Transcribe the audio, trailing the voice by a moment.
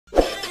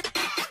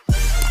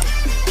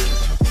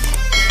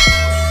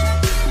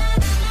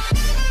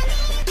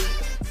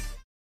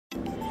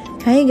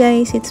Hi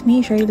guys, it's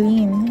me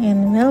Charlene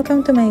and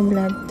welcome to my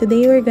vlog.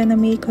 Today we're gonna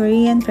make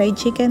Korean fried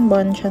chicken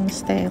Bonchon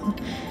style.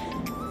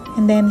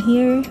 And then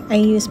here I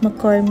use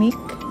McCormick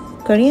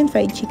Korean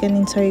fried chicken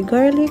in soy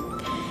garlic.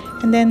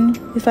 And then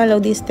we follow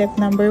this step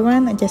number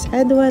 1. I just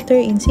add water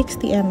in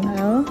 60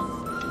 ml.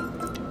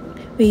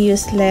 We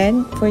use leg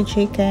for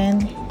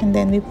chicken and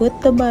then we put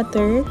the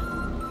butter.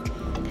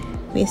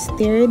 We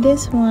stir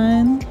this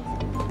one.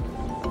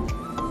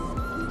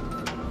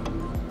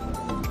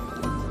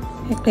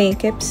 Okay,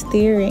 kept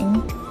stirring.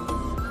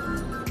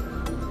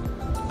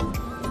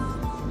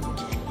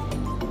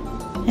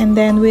 And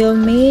then we'll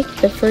make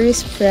the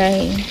first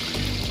fry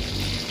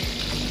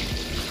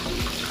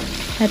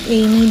at a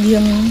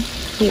medium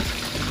heat.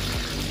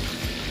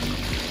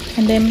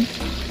 And then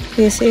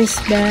this is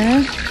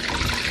the,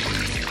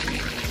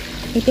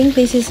 I think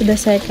this is the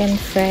second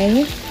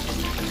fry.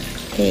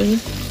 Okay,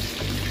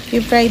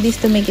 you fry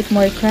this to make it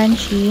more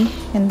crunchy.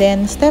 And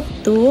then step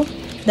 2,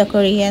 the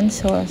Korean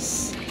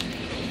sauce.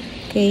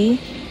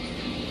 Okay,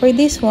 for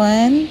this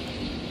one,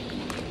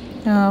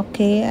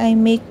 okay, I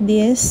make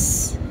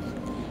this,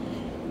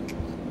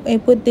 I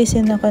put this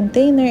in a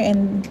container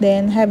and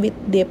then have it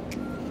dipped.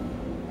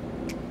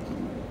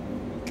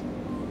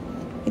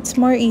 It's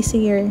more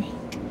easier.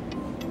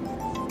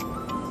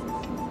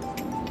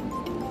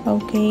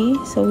 Okay,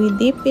 so we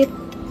dip it,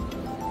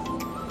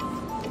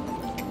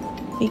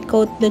 we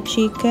coat the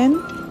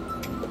chicken,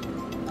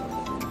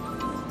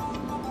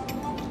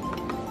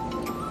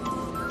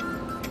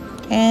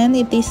 and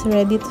it is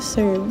ready to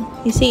serve.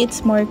 You see,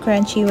 it's more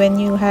crunchy when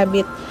you have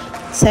it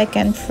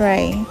second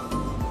fry.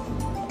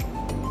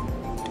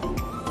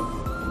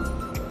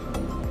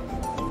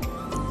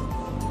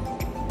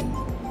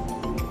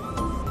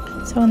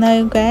 So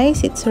now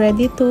guys, it's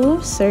ready to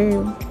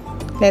serve.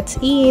 Let's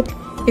eat.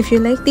 If you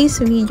like this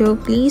video,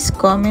 please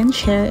comment,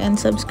 share, and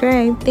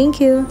subscribe. Thank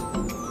you.